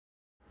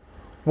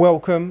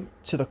Welcome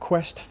to the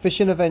Quest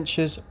Fishing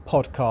Adventures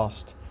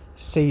podcast,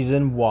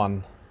 Season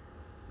 1.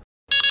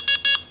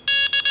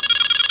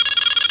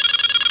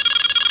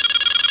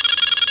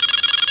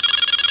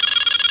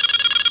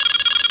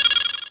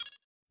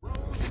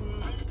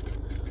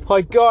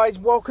 Hi guys,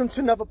 welcome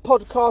to another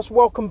podcast.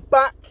 Welcome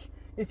back.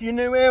 If you're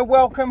new here,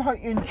 welcome. Hope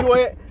you enjoy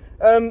it.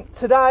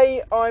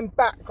 Today I'm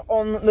back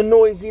on the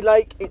noisy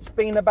lake. It's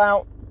been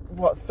about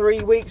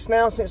 3 weeks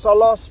now since I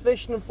last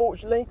fished,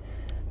 unfortunately.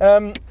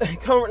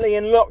 Currently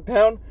in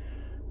lockdown,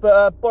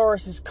 but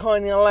Boris has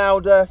kindly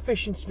allowed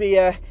fishing to be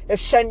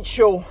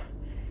essential.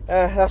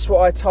 That's what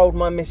I told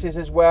my missus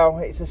as well.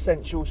 It's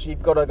essential, so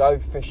you've got to go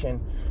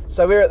fishing.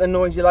 So we're at the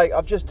noisy lake.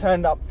 I've just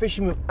turned up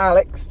fishing with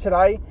Alex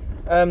today.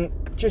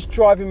 Just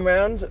driving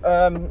around.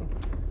 I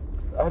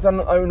don't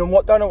know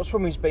what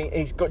swim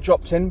he's got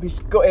dropped in. He's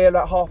got here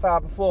like half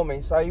hour before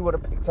me, so he would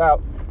have picked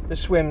out the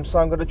swim. So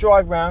I'm going to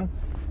drive around,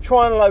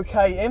 try and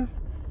locate him,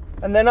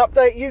 and then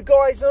update you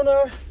guys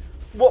on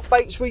what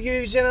baits we're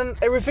using and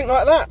everything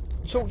like that.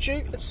 Talk to you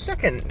in a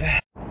second.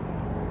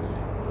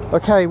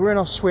 Okay, we're in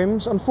our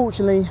swims.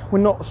 Unfortunately, we're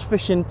not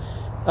fishing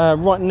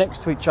right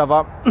next to each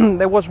other.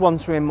 There was one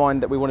swim in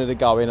mind that we wanted to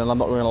go in, and I'm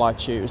not going to lie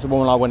to you, it was the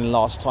one I went in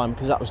last time,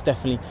 because that was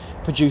definitely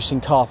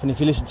producing carp. And if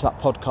you listen to that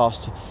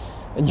podcast,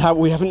 and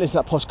we haven't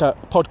listened to that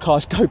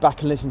podcast, go back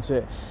and listen to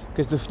it,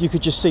 because you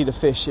could just see the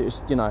fish.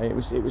 It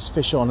was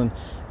fish on,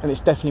 and it's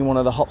definitely one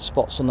of the hot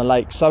spots on the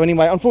lake. So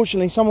anyway,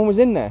 unfortunately, someone was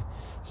in there.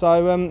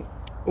 So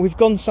we've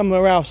gone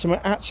somewhere else, and we're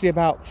actually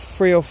about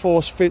 3 or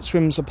 4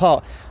 swims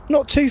apart.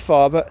 Not too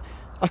far, but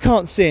I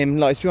can't see him.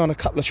 Like, it's behind a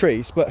couple of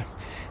trees. But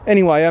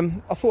anyway,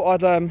 I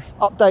thought I'd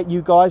update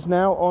you guys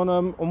now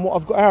on what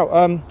I've got out.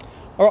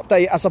 I'll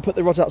update as I put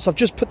the rods out. So I've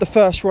just put the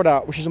first rod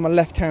out, which is on my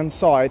left-hand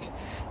side.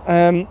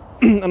 And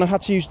I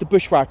had to use the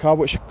bushwhacker,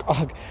 which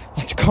I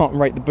can't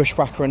rate the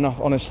bushwhacker enough,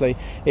 honestly.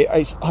 You're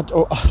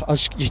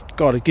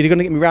going to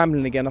get me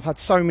rambling again. I've had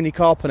so many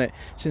carp on it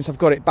since I've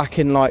got it back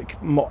in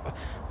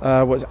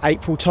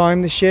April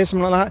time this year,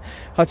 something like that.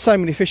 I had so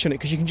many fish on it,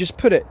 because you can just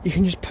put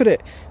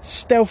it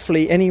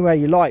stealthily anywhere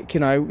you like,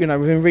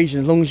 within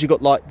region, as long as you've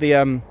got like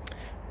the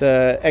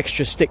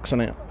extra sticks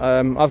on it.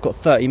 I've got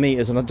 30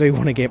 meters and I do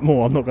want to get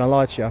more, I'm not going to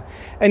lie to you.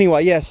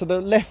 Anyway, yeah, so the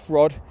left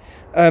rod,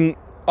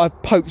 I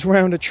poked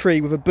around a tree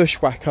with a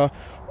bushwhacker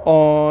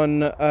on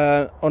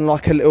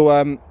like a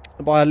little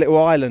by a little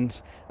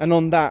island, and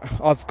on that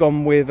I've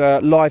gone with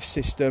a live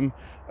system,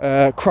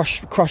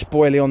 crush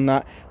boilie on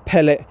that,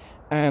 pellet,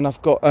 and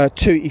I've got a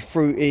tutti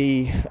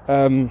frutti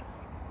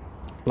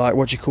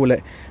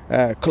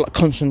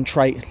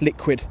concentrate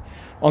liquid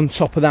on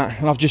top of that,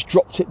 and I've just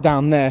dropped it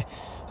down there.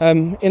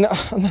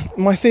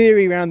 My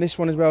theory around this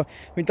one as well,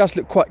 it does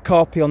look quite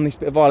carpy on this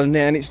bit of island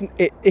there, and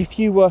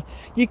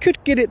you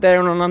could get it there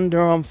on an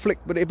underarm flick,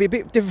 but it'd be a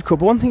bit difficult.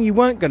 But one thing you're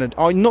not going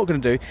to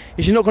do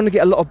is you're not going to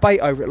get a lot of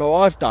bait over it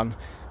like I've done.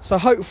 So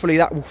hopefully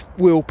that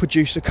will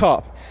produce a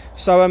carp.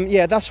 So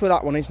yeah, that's where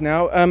that one is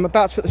now. I'm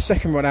about to put the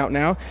second rod out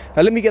now.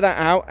 Let me get that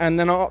out, and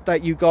then I'll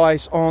update you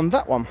guys on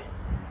that one.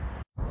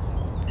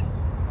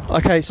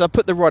 Okay, so I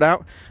put the rod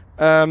out.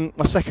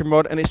 My second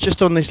rod, and it's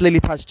just on this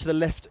lily pads to the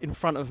left in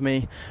front of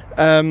me.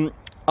 I've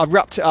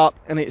wrapped it up,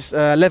 and it's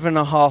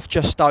 11.5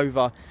 just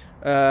over,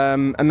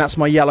 and that's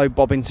my yellow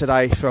bobbin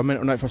today for a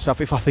mental note for myself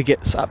if I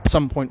forget at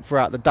some point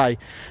throughout the day.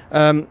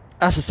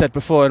 As I said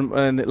before,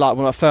 and like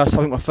my first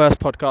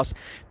podcast,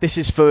 this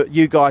is for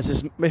you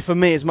guys, for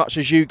me as much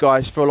as you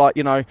guys, for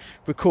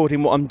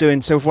recording what I'm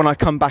doing. So when I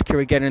come back here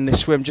again in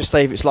this swim, just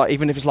say if it's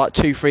even if it's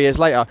 2-3 years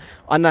later,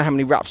 I know how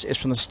many wraps it is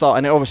from the start,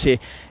 and it'll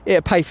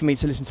pay for me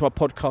to listen to my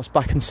podcast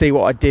back and see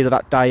what I did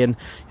that day, and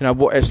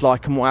what it's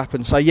like and what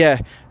happened. So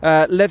yeah,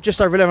 just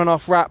over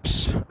 11.5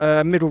 wraps,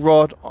 middle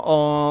rod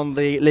on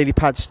the lily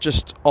pads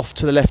just off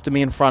to the left of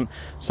me in front.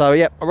 So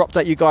yeah, I'll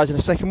update you guys in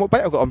a second what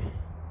bait I've got on.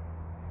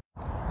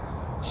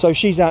 So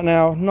she's out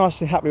now,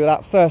 nicely happy with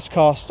that first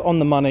cast on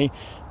the money,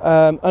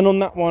 and on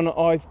that one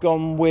I've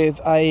gone with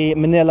a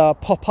Manila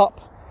pop-up,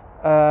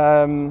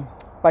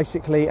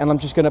 basically, and I'm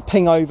just going to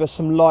ping over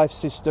some live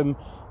system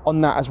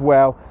on that as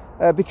well,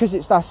 because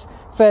that's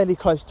fairly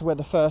close to where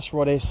the first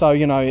rod is, so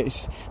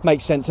it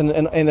makes sense. And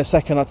in a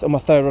second, on my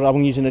third rod,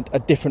 I'm using a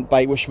different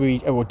bait, or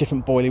a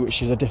different boilie,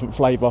 which is a different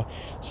flavour.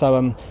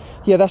 So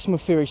yeah, that's my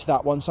theory to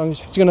that one. So I'm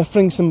just going to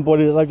fling some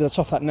boilies over the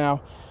top of that now.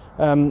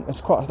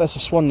 There's a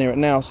swan near it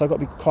now, so I've got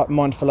to be quite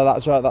mindful of that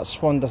as well. That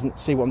swan doesn't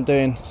see what I'm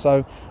doing.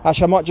 So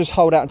actually I might just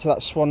hold out until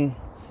that swan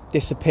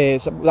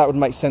disappears. That would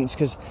make sense,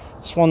 because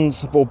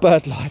swans or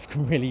bird life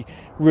can really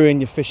ruin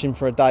your fishing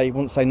for a day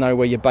once they know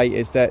where your bait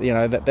is. That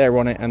they're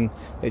on it, and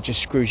it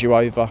just screws you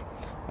over.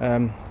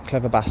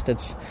 Clever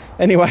bastards.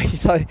 Anyway,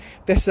 so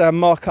let's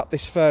mark up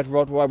this third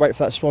rod while I wait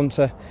for that swan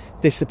to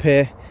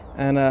disappear,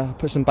 and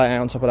put some bait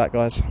out on top of that,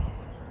 guys.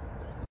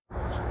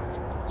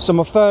 So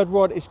my third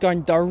rod is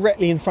going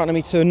directly in front of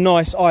me to a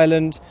nice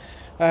island.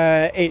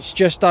 It's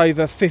just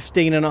over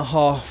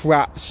 15.5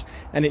 wraps,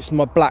 and it's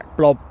my black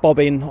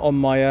bobbin on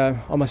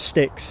my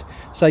sticks.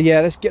 So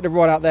yeah, let's get the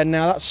rod out there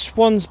now. That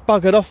swan's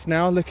buggered off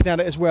now, looking at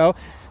it as well.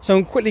 So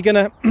I'm quickly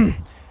gonna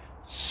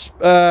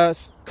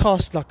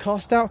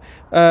cast out,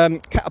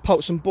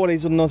 catapult some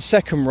boilies on the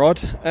second rod.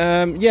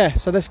 Yeah,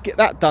 so let's get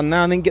that done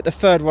now and then get the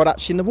third rod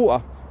actually in the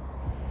water.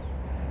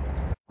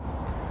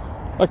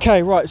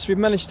 Okay, right, so we've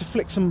managed to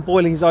flick some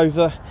boilies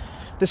over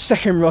the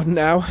second rod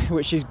now,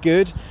 which is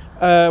good.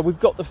 We've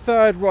got the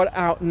third rod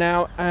out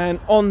now, and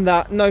on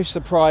that, no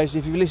surprise,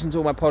 if you've listened to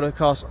all my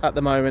podcasts at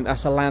the moment,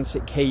 that's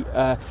Atlantic Heat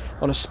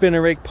on a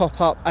spinner rig,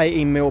 pop-up,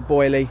 18mm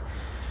boilie.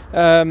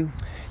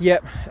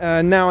 Yep,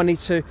 now I need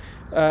to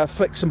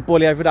flick some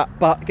boilie over that,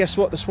 but guess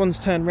what, the swan's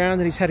turned around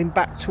and he's heading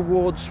back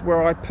towards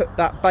where I put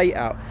that bait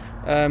out.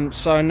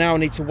 So now I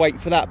need to wait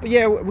for that. But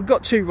yeah, we've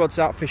got 2 rods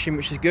out fishing,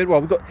 which is good.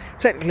 Well, we've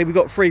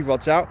got 3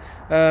 rods out,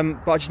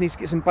 but I just need to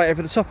get some bait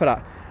over the top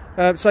of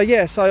that. So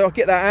yeah, so I'll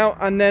get that out,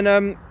 and then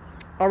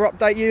I'll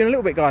update you in a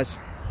little bit, guys.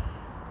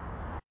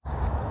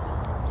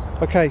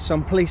 Okay, so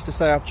I'm pleased to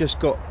say I've just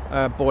got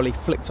boilie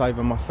flicked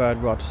over my third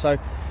rod. So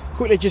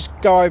quickly just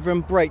go over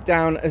and break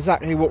down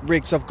exactly what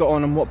rigs I've got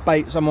on and what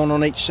baits I'm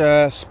on each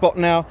spot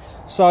now.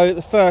 So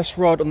the first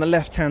rod on the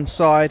left hand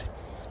side,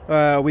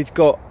 we've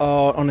got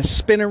on a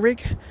spinner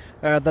rig,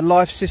 the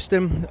life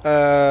system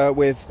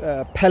with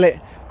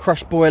pellet,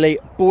 crushed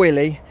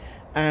boilie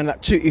and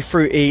that tutti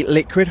frutti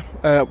liquid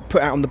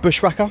put out on the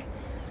bushwhacker.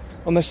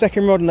 On the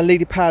second rod on the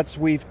leader pads,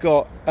 we've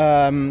got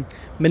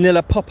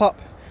manila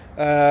pop-up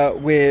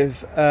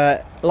with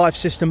life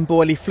system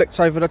boilie flicked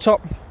over the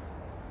top.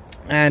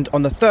 And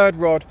on the third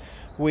rod,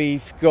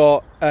 we've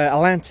got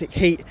Atlantic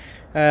Heat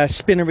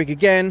spinner rig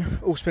again,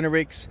 all spinner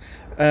rigs.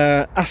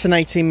 That's an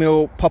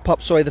 18mm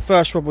pop-up. Sorry, the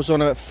first rod was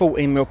on a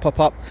 14mm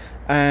pop-up,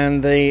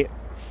 and the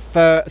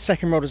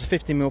second rod is a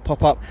 15mm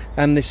pop-up,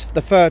 and the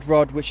third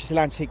rod, which is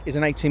Atlantic, is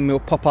an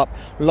 18mm pop-up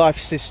life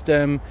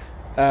system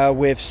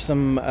with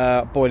some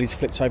boilies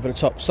flicked over the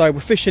top. So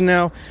we're fishing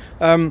now.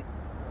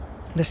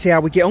 Let's see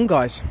how we get on,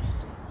 guys.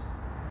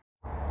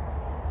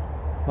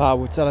 Wow,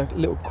 we've done a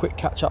little quick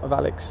catch up with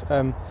Alex.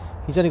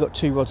 He's only got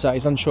 2 rods out.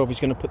 He's unsure if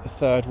he's going to put the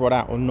third rod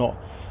out or not.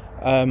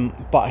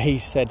 But he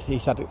said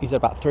he's had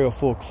about 3 or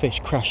 4 fish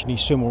crash in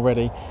his swim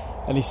already,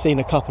 and he's seen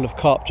a couple of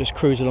carp just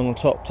cruise along the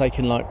top,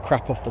 taking like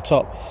crap off the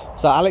top.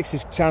 So Alex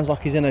sounds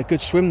like he's in a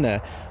good swim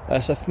there.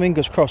 So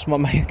fingers crossed, my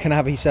mate can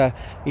have his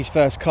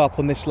first carp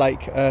on this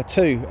lake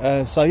too.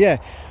 So yeah,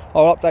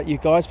 I'll update you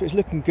guys, but it's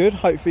looking good.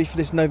 Hopefully for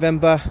this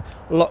November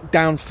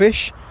lockdown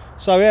fish.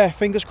 So yeah,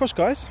 fingers crossed,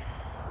 guys.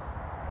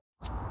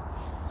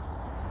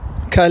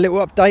 Okay, a little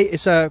update.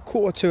 It's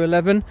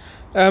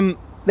 11:15.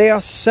 They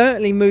are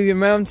certainly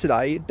moving around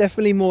today,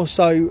 definitely more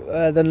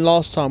so than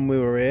last time we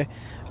were here.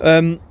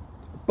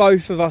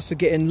 Both of us are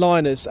getting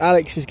liners.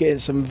 Alex is getting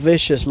some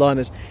vicious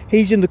liners.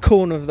 He's in the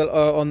corner of the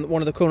on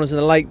one of the corners of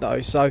the lake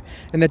though, so,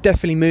 and they're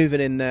definitely moving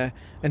in there,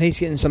 and he's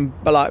getting some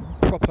like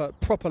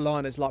proper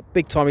liners, like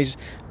big time. He's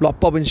like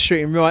bobbing,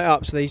 shooting right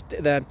up. So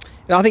they're, and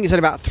I think it's only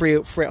about 3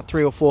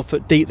 or 4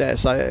 foot deep there,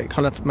 so it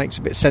kind of makes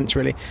a bit of sense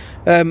really.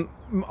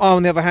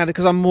 On the other hand,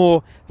 because I'm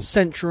more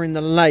central in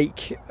the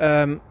lake,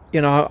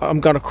 you know, I'm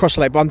going across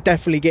the lake, but I'm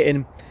definitely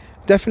getting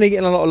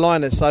a lot of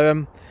liners.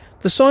 So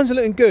the signs are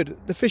looking good.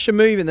 The fish are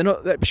moving. They're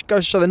not. That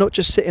goes to show they're not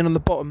just sitting on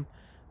the bottom.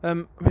 I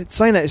mean,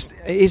 saying that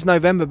it is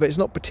November, but it's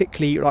not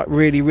particularly like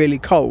really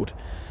cold.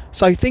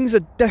 So things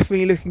are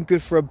definitely looking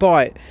good for a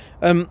bite.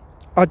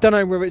 I don't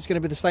know whether it's going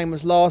to be the same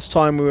as last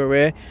time we were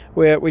here,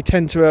 where we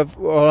tend to have.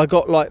 Well, I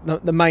got like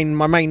my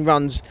main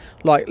runs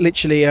like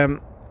literally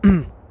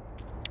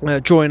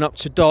drawing up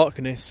to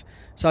darkness.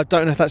 So I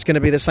don't know if that's going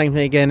to be the same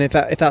thing again, if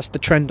that's the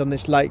trend on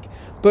this lake.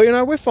 But you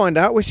know, we'll find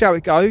out. We'll see how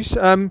it goes.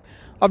 I've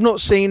not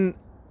seen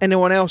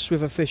anyone else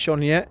with a fish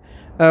on yet,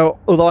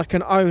 although I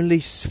can only,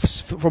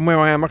 from where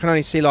I am, I can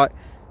only see like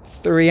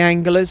 3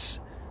 anglers.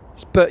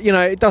 But you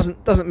know, it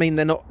doesn't mean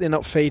they're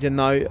not feeding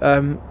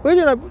though. Well,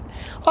 you know,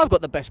 I've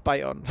got the best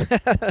bait on.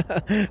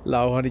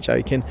 Lol, only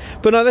joking.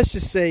 But no, let's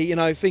just see. You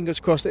know, fingers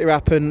crossed it'll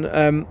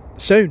happen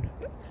soon.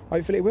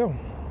 Hopefully it will.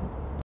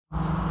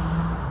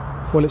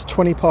 Well, it's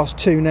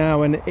 2:20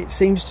 now, and it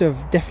seems to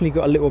have definitely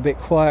got a little bit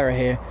quieter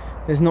here.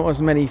 There's not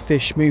as many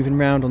fish moving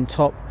around on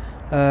top.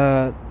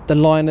 The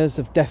liners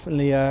have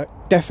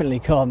definitely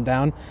calmed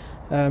down.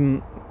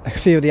 A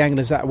few of the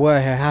anglers that were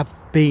here have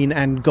been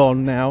and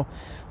gone now.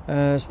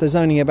 So there's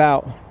only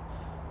about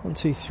 1,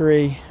 2,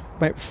 3,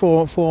 maybe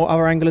 4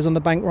 other anglers on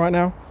the bank right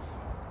now.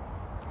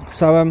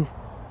 So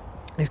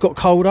it's got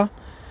colder.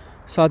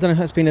 So I don't know if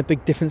that's been a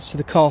big difference to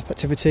the carp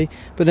activity.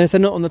 But then if they're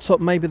not on the top,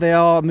 maybe they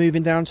are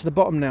moving down to the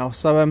bottom now.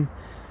 So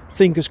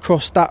fingers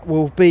crossed that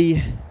will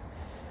be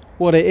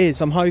what it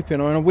is. I'm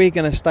hoping. I mean, we're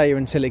going to stay here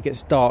until it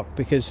gets dark,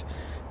 because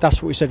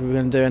that's what we said we were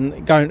going to do.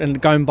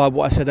 And going by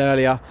what I said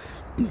earlier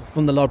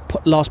from the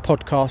last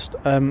podcast,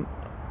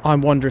 I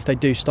wonder if they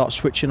do start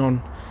switching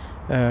on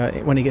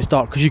when it gets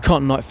dark, because you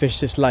can't night fish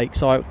this lake.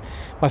 So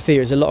my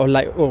theory is a lot of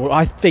lake, or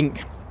I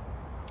think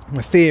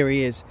my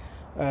theory is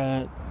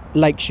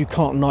lakes you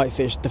can't night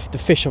fish. The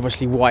fish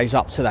obviously wise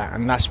up to that,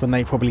 and that's when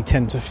they probably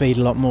tend to feed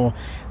a lot more.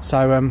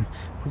 So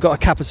we've got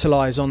to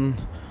capitalise on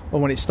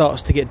when it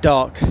starts to get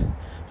dark.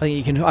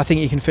 I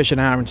think you can fish an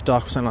hour into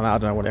dark or something like that. I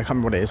don't know I can't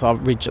remember what it is. I'll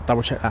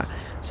double check that.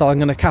 So I'm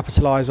going to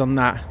capitalise on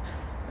that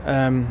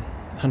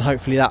and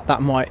hopefully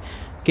that might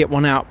get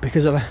one out,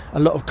 because of a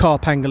lot of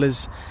carp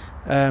anglers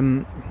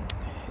in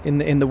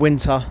the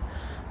winter.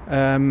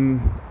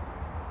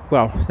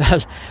 Well,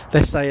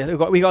 let's say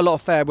we got a lot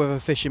of fair weather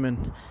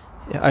fishermen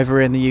over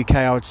here in the UK,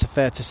 I would say,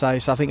 fair to say.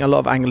 So I think a lot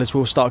of anglers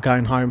will start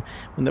going home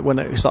when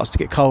it starts to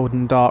get cold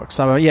and dark.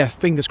 So yeah,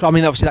 fingers crossed. I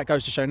mean, obviously that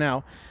goes to show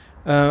now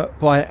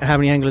by how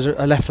many anglers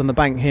are left on the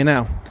bank here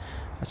now.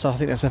 So I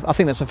think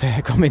that's a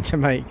fair comment to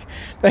make.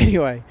 But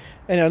anyway,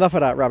 enough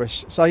of that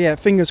rubbish. So yeah,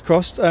 fingers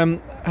crossed.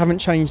 Haven't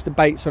changed the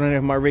baits on any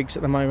of my rigs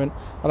at the moment.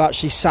 I've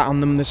actually sat on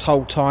them this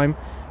whole time.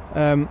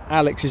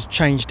 Alex has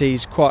changed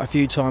these quite a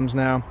few times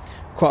now.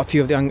 Quite a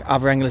few of the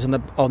other anglers on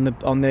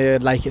the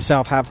lake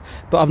itself have,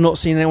 but I've not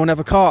seen anyone have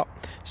a carp.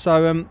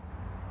 So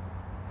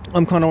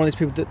I'm kind of one of these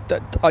people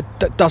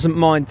that doesn't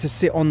mind to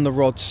sit on the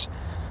rods,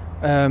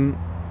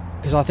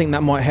 because I think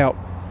that might help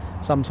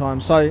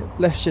sometimes. So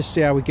let's just see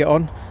how we get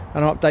on,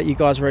 and I'll update you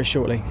guys very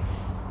shortly.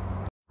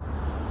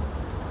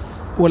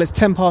 Well, it's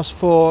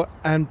 4:10,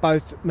 and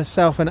both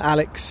myself and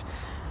Alex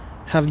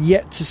have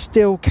yet to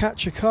still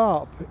catch a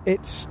carp.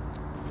 It's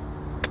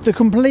the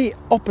complete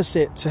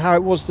opposite to how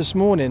it was this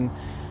morning.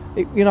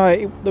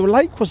 The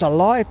lake was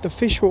alive, the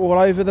fish were all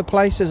over the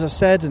place, as I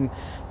said, and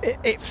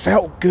it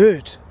felt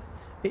good.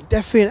 It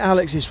definitely, in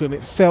Alex's swim,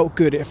 it felt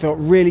good. It felt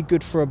really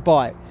good for a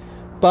bite.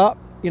 But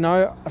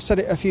I've said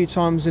it a few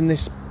times in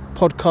this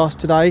podcast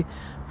today,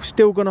 we're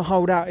still going to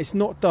hold out. It's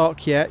not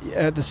dark yet.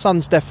 The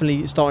sun's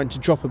definitely starting to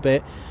drop a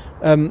bit,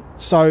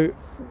 so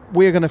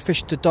we're going to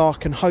fish into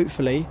dark, and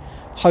hopefully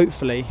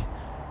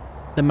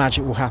the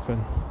magic will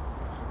happen.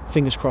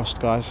 Fingers crossed,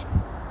 guys.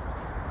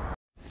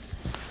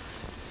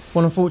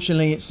 Well,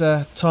 unfortunately, it's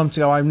time to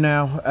go home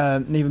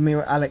now. Neither me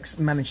or Alex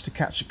managed to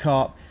catch a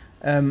carp.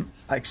 I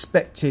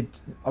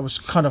was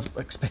kind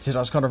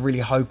of really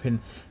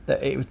hoping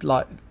that it would,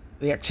 like,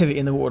 the activity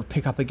in the water would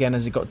pick up again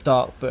as it got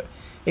dark, but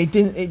it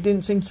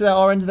didn't seem to at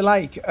our end of the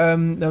lake.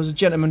 There was a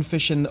gentleman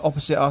fishing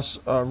opposite us,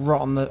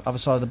 right on the other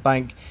side of the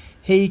bank.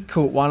 He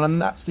caught one, and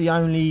that's the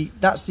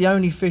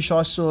only fish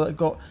I saw that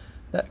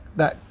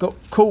got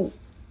caught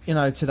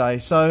today.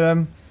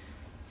 So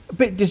a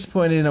bit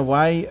disappointed in a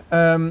way.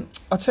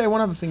 I'll tell you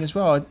one other thing as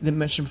well I didn't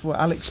mention before.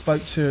 Alex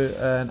spoke to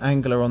an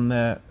angler on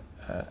there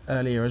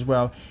earlier as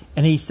well,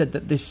 and he said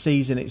that this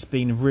season it's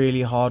been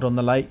really hard on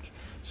the lake.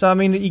 So I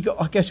mean,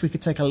 I guess we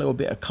could take a little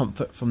bit of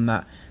comfort from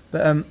that,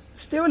 but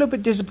still a little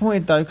bit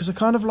disappointed though, because I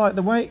kind of like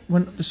the way it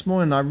went this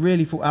morning. I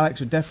really thought Alex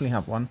would definitely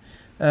have one.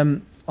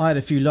 I had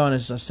a few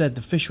liners, as I said.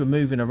 The fish were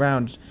moving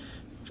around.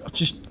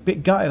 Just a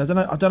bit gutted.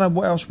 I don't know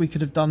what else we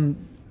could have done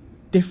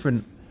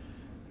different,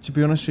 to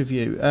be honest with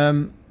you.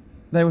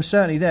 They were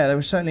certainly there. They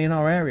were certainly in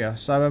our area.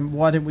 So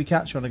why didn't we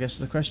catch one, I guess is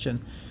the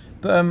question.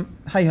 But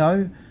hey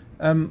ho,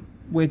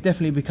 we'll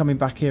definitely be coming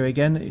back here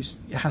again. It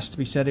has to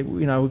be said.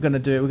 We're going to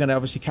do it. We're going to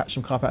obviously catch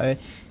some carp out here.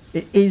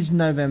 It is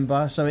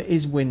November, so it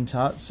is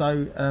winter.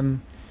 So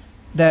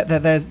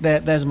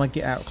there's my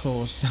get out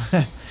clause.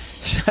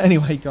 So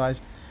anyway,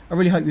 guys, I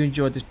really hope you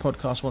enjoyed this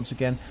podcast once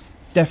again.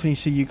 Definitely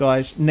see you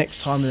guys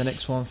next time in the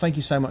next one. Thank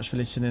you so much for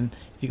listening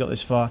if you got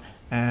this far,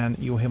 and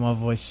you'll hear my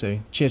voice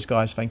soon. Cheers,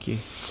 guys. Thank you.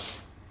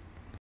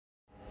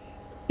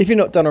 If you're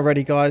not done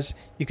already, guys,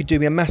 you could do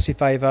me a massive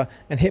favour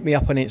and hit me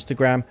up on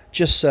Instagram.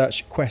 Just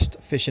search Quest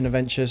Fishing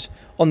Adventures.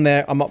 On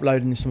there, I'm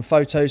uploading some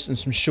photos and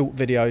some short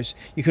videos.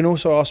 You can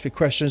also ask me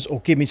questions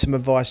or give me some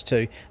advice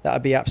too. That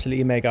would be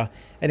absolutely mega.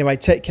 Anyway,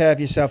 take care of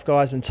yourself,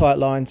 guys, and tight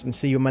lines, and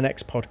see you on my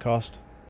next podcast.